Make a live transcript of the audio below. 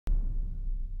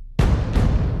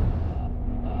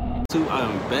I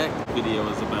am back. The video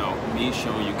is about me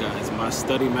showing you guys my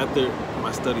study method,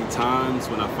 my study times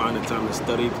when I find the time to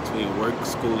study between work,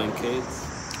 school, and kids.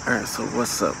 Alright, so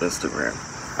what's up, Instagram?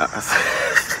 I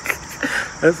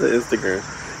said Instagram.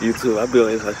 YouTube, I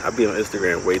be on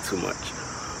Instagram way too much.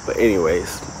 But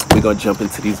anyways, we're gonna jump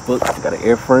into these books. I got an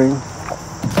Airframe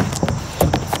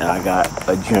and I got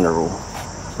a general.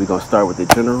 We're gonna start with the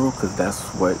general because that's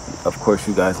what, of course,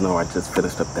 you guys know I just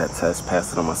finished up that test,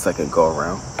 passed it on my second go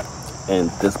around.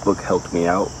 And this book helped me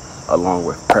out along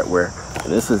with Pretware.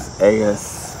 And this is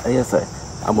ASA.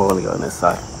 I'm only on this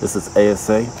side. This is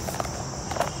ASA.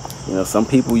 You know, some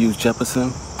people use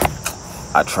Jefferson.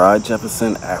 I tried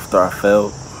Jefferson after I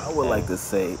failed. I would like to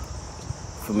say,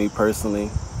 for me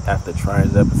personally, after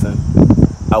trying Jefferson,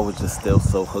 I was just still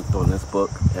so hooked on this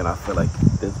book, and I feel like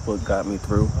this book got me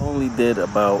through. I only did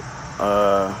about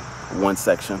one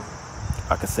section.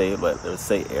 I could say, but it would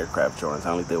say aircraft drawings.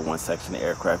 I only did one section of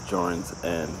aircraft drawings,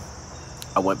 and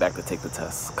I went back to take the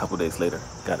test a couple days later.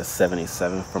 Got a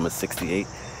 77 from a 68.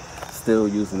 Still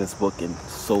using this book in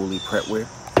solely Pretware.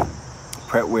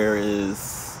 Pretware is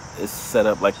set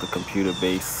up like the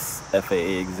computer-based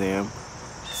FAA exam.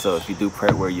 So if you do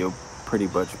Pretware, you'll pretty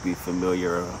much be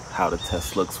familiar with how the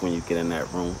test looks when you get in that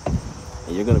room.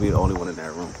 And you're gonna be the only one in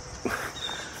that room.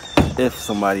 If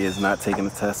somebody is not taking the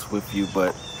test with you,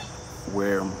 but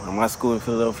where in my school in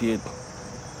Philadelphia,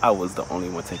 I was the only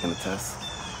one taking the test.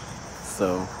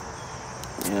 So,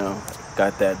 you know,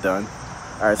 got that done.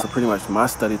 All right, so pretty much my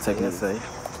study techniques,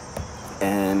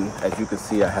 and as you can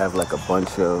see, I have like a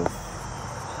bunch of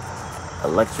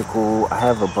electrical. I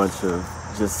have a bunch of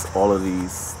just all of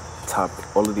these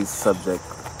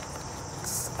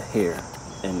subjects here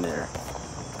and there.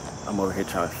 I'm over here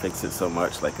trying to fix it so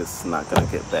much, like it's not gonna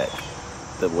get back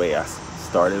the way I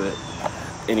started it.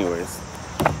 Anyways,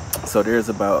 so there's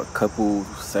about a couple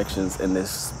sections in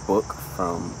this book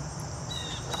from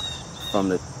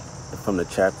the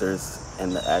chapters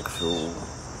and the actual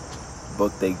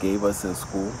book they gave us in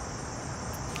school.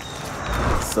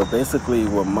 So basically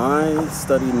what my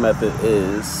study method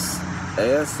is,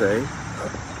 ASA,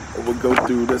 we'll go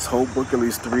through this whole book at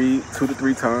least 2 to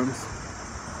 3 times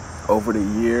over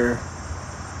the year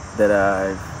that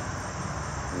I've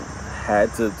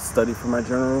had to study for my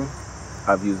general.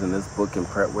 I've used in this book in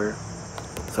Pretware.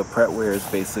 So Pretware is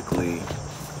basically,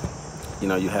 you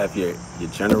know, you have your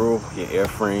general, your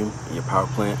airframe, and your power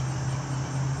plant.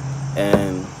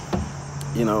 And,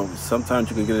 you know, sometimes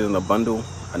you can get it in a bundle.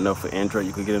 I know for Android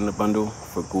you could get it in a bundle.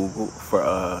 For Google, for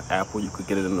Apple, you could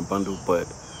get it in a bundle.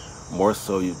 But more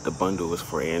so, the bundle is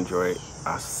for Android.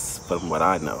 From what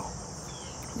I know,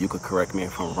 you could correct me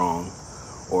if I'm wrong.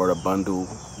 Or the bundle,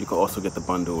 you can also get the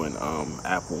bundle in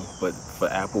Apple. But for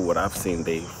Apple, what I've seen,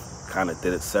 they kind of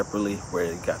did it separately, where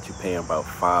it got you paying about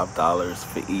 $5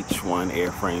 for each one: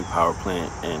 airframe, power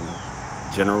plant, and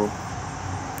general.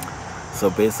 So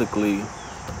basically,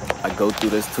 I go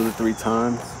through this 2 to 3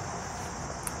 times.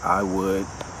 I would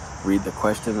read the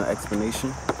question and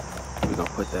explanation. We're gonna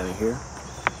put that in here.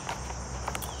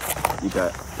 You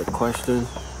got the question,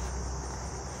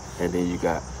 and then you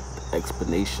got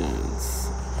explanations.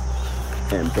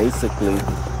 And basically,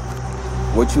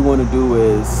 what you want to do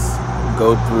is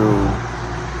go through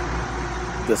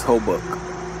this whole book.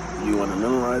 You want to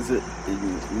memorize it, and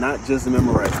you not just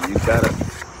memorize it. You gotta.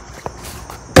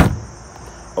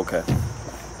 Okay.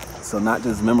 So not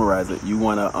just memorize it. You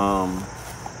wanna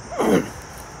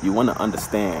you wanna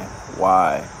understand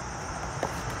why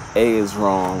A is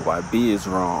wrong, why B is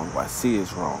wrong, why C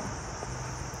is wrong,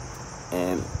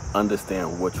 and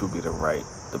understand which would be the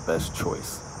best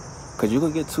choice. Because you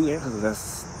can get 2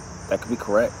 answers that could be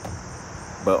correct,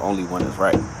 but only one is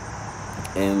right.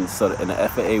 And so, and the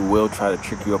FAA will try to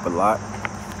trick you up a lot.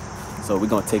 So we're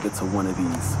gonna take it to one of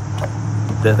these.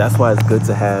 That's why it's good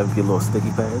to have your little sticky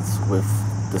pads with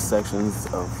the sections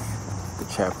of the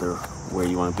chapter where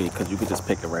you want to be, because you can just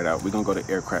pick it right out. We're gonna go to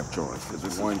aircraft drawings, because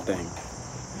there's one thing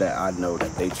that I know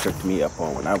that they tricked me up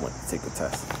on when I went to take the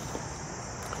test.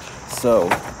 So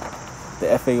the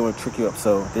FAA will trick you up.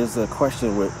 So there's a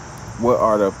question with, what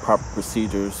are the proper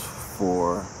procedures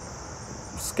for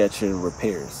sketching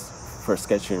repairs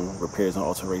and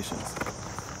alterations?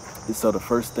 And so the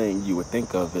first thing you would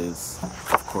think of is,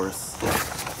 of course,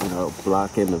 you know,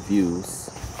 blocking the views.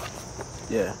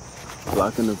 Yeah,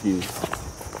 blocking the views.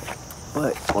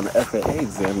 But on the FAA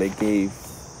exam, they gave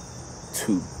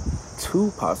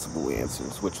two possible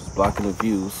answers, which was blocking the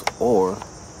views, or,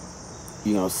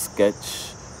 you know,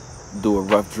 do a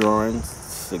rough drawing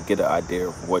to get an idea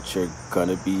of what you're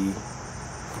gonna be,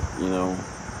 you know,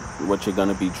 what you're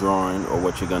gonna be drawing or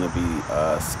what you're gonna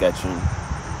be sketching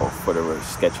or for the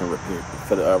sketch and repair,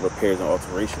 for the repairs and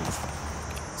alterations.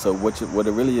 So what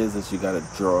it really is you got to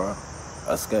draw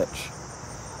a sketch,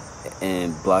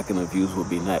 and blocking the views will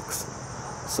be next.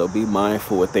 So be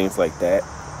mindful with things like that.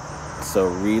 So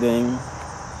reading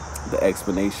the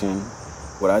explanation,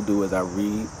 what I do is I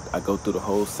go through the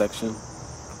whole section.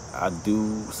 I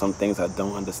do some things I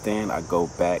don't understand. I go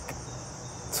back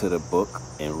to the book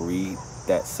and read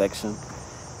that section.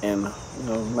 And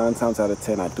 9 times out of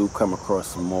 10, I do come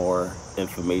across more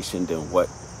information than what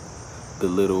the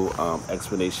little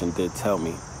explanation did tell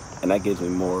me. And that gives me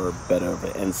better of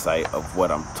an insight of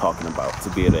what I'm talking about, to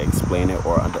be able to explain it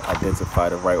or identify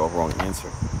the right or wrong answer.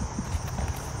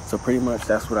 So pretty much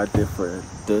that's what I did for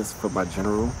my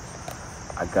general.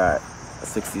 I got a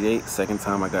 68. Second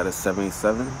time I got a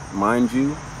 77. Mind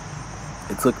you,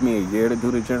 it took me a year to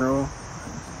do the general.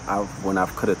 When I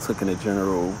could have taken the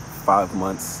general 5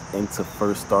 months into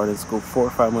first starting school, 4 or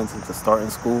 5 months into starting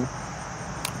school.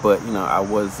 But I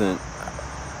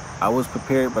was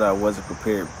prepared, but I wasn't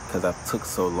prepared because I took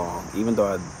so long. Even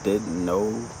though I did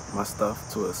know my stuff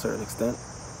to a certain extent,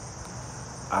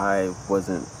 I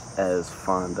wasn't as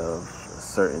fond of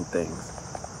certain things.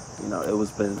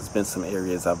 It's been some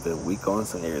areas I've been weak on,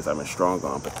 some areas I've been strong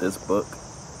on, but this book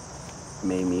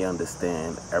made me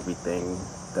understand everything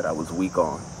that I was weak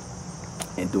on,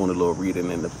 and doing a little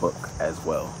reading in the book as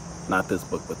well. Not this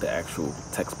book, but the actual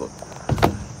textbook.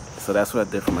 So that's what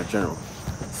I did for my general.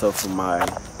 So for my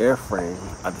airframe,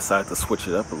 I decided to switch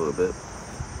it up a little bit.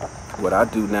 What I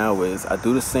do now is I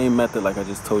do the same method like I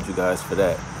just told you guys for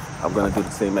that. I'm going to do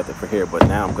the same method for here, but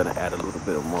now I'm going to add a little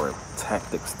bit of more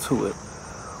tactics to it,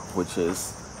 which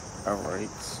is, alright,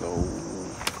 so,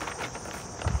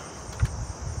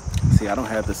 see, I don't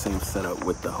have the same setup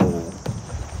with the whole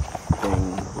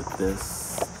thing with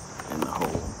this and the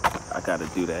whole, I got to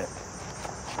do that.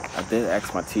 I did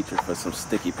ask my teacher for some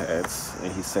sticky pads,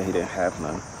 and he said he didn't have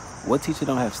none. What teacher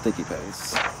don't have sticky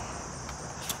pads?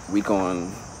 We're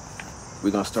gonna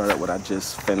start at what I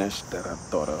just finished that I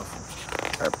thought of.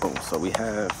 All right, boom. So we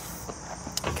have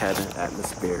cabin,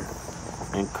 atmosphere,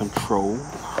 and control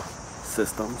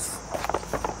systems.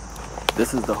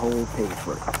 This is the whole page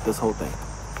for this whole thing.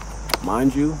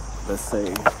 Mind you, let's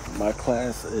say my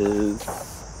class is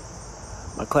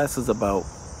about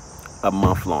a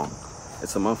month long.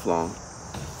 It's a month long.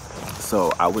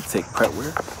 So I would take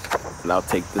prepware, and I'll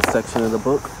take this section of the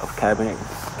book of cabin,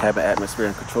 atmosphere,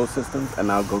 and control systems,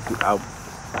 and I'll do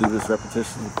this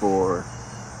repetition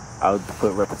I'll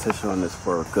put repetition on this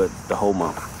for the whole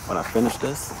month. When I finish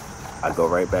this, I go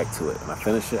right back to it. When I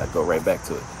finish it, I go right back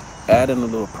to it. Add in a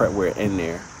little prepware in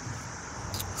there.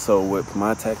 So with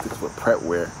my tactics with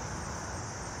prepware,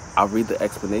 I'll read the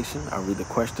explanation, I'll read the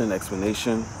question,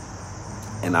 explanation,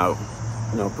 and I'll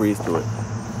breeze through it.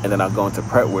 And then I'll go into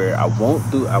prepware. I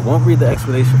won't read the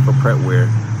explanation for prepware,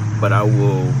 but I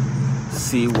will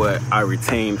see what I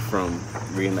retained from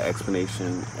reading the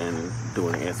explanation and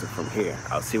doing the answer from here.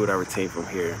 I'll see what I retained from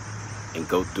here and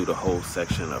go through the whole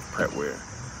section of prepware.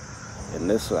 And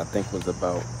this, I think, was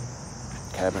about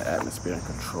cabin, atmosphere, and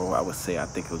control. I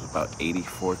think it was about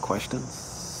 84 questions.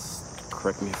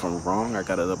 Correct me if I'm wrong, I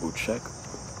gotta double check.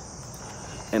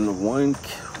 And one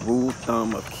rule of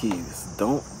thumb of keys,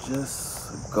 don't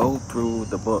just go through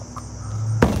the book.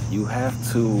 You have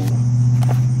to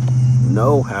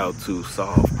know how to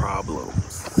solve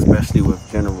problems, especially with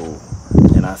general.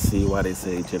 And I see why they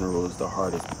say general is the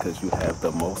hardest, because you have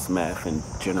the most math in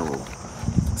general.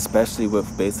 Especially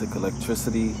with basic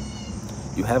electricity,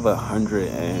 you have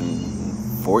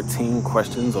 114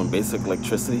 questions on basic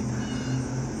electricity.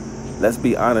 Let's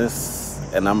be honest,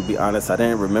 and I'm gonna be honest, I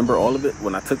didn't remember all of it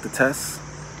when I took the test.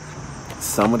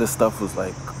 Some of the stuff was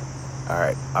like, all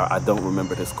right, I don't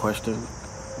remember this question.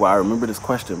 Well, I remember this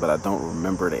question, but I don't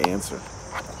remember the answer.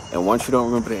 And once you don't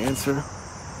remember the answer,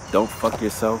 don't fuck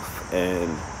yourself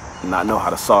and not know how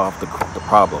to solve the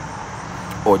problem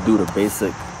or do the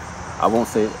basic. I can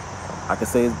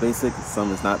say it's basic,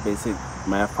 some is not basic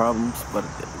math problems, but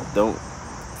don't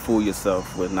fool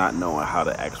yourself with not knowing how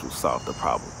to actually solve the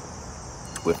problem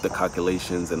with the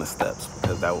calculations and the steps,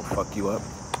 because that will fuck you up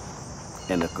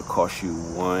and it could cost you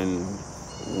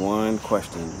one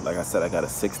question. Like I said, I got a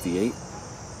 68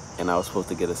 and I was supposed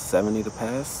to get a 70 to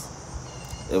pass.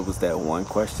 It was that one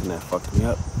question that fucked me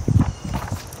up.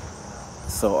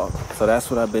 So that's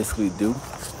what I basically do.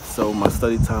 So my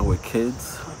study time with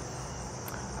kids,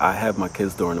 I have my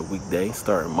kids during the weekday,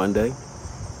 starting Monday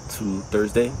to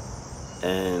Thursday,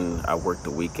 and I work the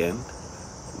weekend.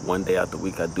 One day out the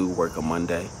week I do work a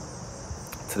Monday.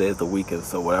 Today is the weekend.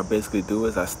 So what I basically do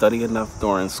is I study enough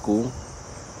during school.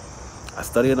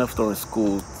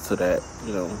 To so that,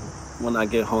 you know, when I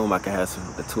get home, I can have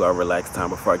a 2-hour relax time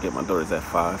before I get my daughters at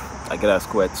 5. I get out of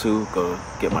school at 2, go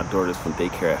get my daughters from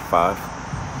daycare at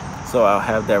 5. So I'll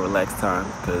have that relaxed time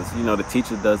because, you know, the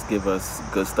teacher does give us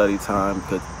good study time,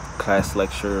 good class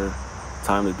lecture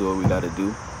time to do what we got to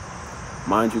do.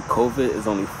 Mind you, COVID is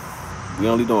we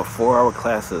only doing 4-hour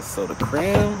classes. So to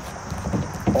cram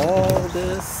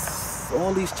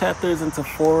all these chapters into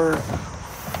 4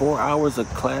 hours of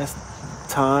class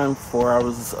time, 4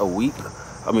 hours a week,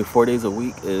 4 days a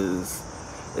week is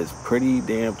pretty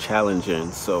damn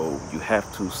challenging. So you have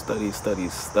to study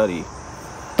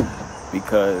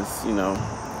because, you know,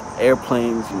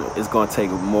 airplanes, you know, it's going to take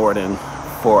more than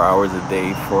 4 hours a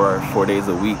day for 4 days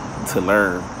a week to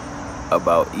learn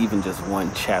about even just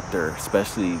one chapter,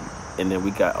 especially, and then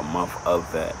we got a month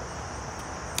of that.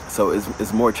 So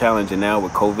it's more challenging now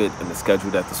with COVID and the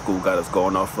schedule that the school got us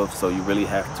going off of. So you really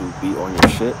have to be on your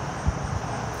shit.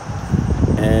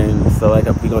 And so like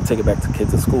we're gonna take it back to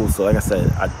kids at school. So like I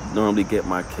said, I normally get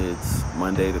my kids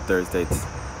Monday to Thursday,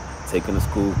 taking to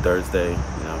school Thursday.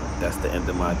 You know, that's the end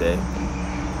of my day.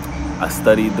 I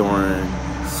study during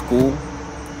school,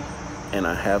 and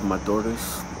I have my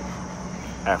daughters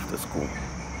after school.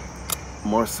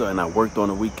 More so, and I worked on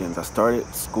the weekends. I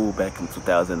started school back in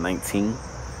 2019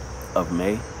 of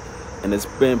May, and it's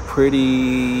been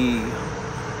pretty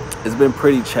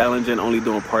challenging only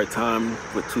doing part-time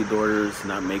with 2 daughters,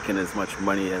 not making as much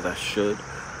money as I should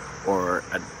or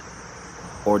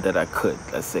that I could,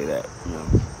 let's say that, you know.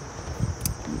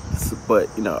 But,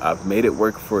 you know, I've made it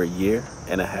work for 1.5 years.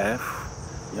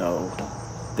 You know,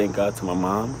 thank God to my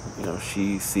mom. You know,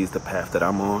 she sees the path that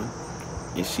I'm on,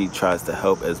 and she tries to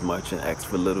help as much and ask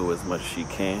for little as much as she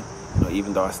can, you know,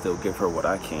 even though I still give her what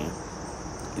I can,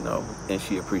 you know, and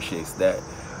she appreciates that.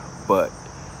 But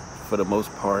for the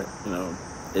most part, you know,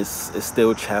 it's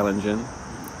still challenging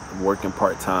working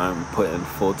part-time, putting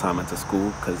full-time into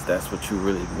school, because that's what you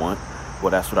really want.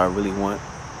 Well, that's what I really want.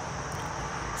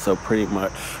 So pretty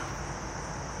much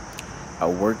I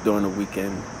work during the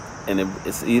weekend, and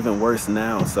it's even worse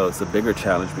now. So it's a bigger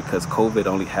challenge because COVID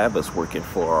only have us working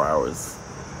 4 hours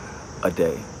a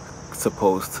day,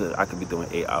 supposed to I could be doing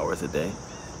 8 hours a day,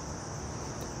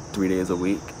 3 days a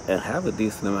week, and have a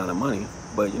decent amount of money.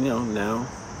 But, you know, now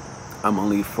I'm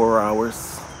only 4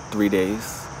 hours, 3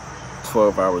 days,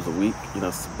 12 hours a week, you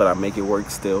know, but I make it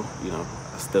work still, you know,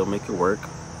 I still make it work.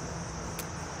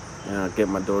 You know, I get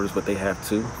my daughters what they have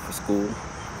to for school,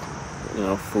 you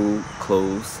know, food,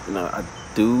 clothes. You know,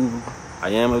 I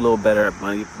am a little better at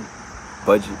money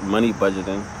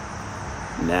budgeting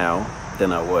now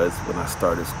than I was when I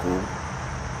started school.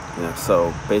 You know,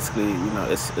 so basically, you know,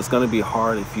 it's gonna be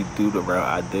hard if you do the route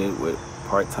I did with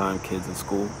part-time kids in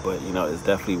school, but, you know, it's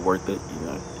definitely worth it. You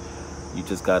know, you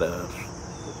just gotta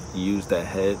use that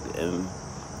head and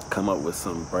come up with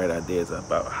some bright ideas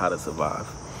about how to survive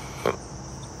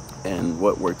and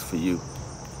what works for you.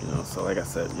 You know, so like I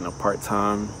said, you know,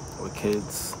 part-time with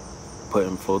kids,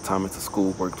 putting full-time into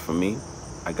school worked for me.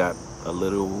 I got a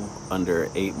little under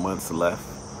 8 months left,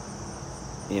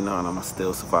 you know, and I'm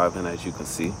still surviving, as you can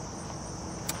see.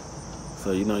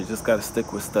 So, you know, you just got to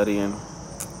stick with studying,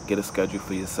 get a schedule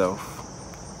for yourself,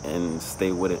 and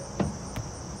stay with it.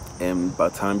 And by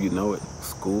the time you know it,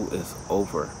 school is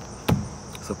over.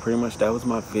 So pretty much that was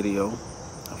my video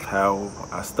of how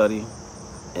I study.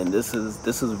 And this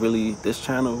is really, this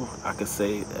channel, I could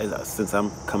say, since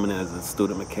I'm coming in as a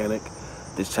student mechanic,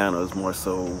 this channel is more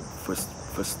so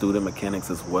for student mechanics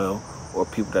as well, or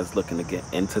people that's looking to get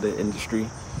into the industry,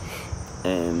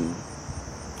 and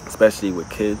especially with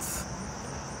kids,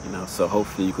 you know. So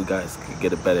hopefully you guys could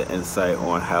get a better insight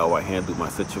on how I handle my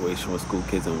situation with school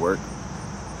kids and work,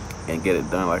 and get it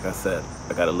done. Like I said,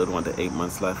 I got a little under 8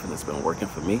 months left, and it's been working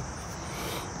for me.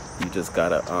 You just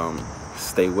gotta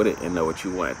stay with it and know what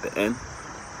you want at the end,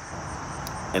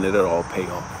 and it'll all pay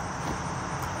off.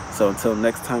 So until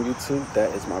next time, YouTube,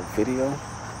 that is my video.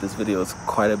 This video is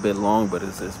quite a bit long, but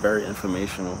it's very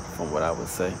informational from what I would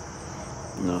say.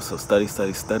 You know, so study,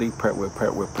 prepware,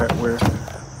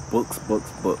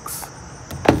 books,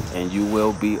 and you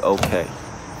will be okay.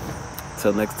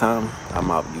 Till next time, I'm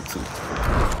out, YouTube.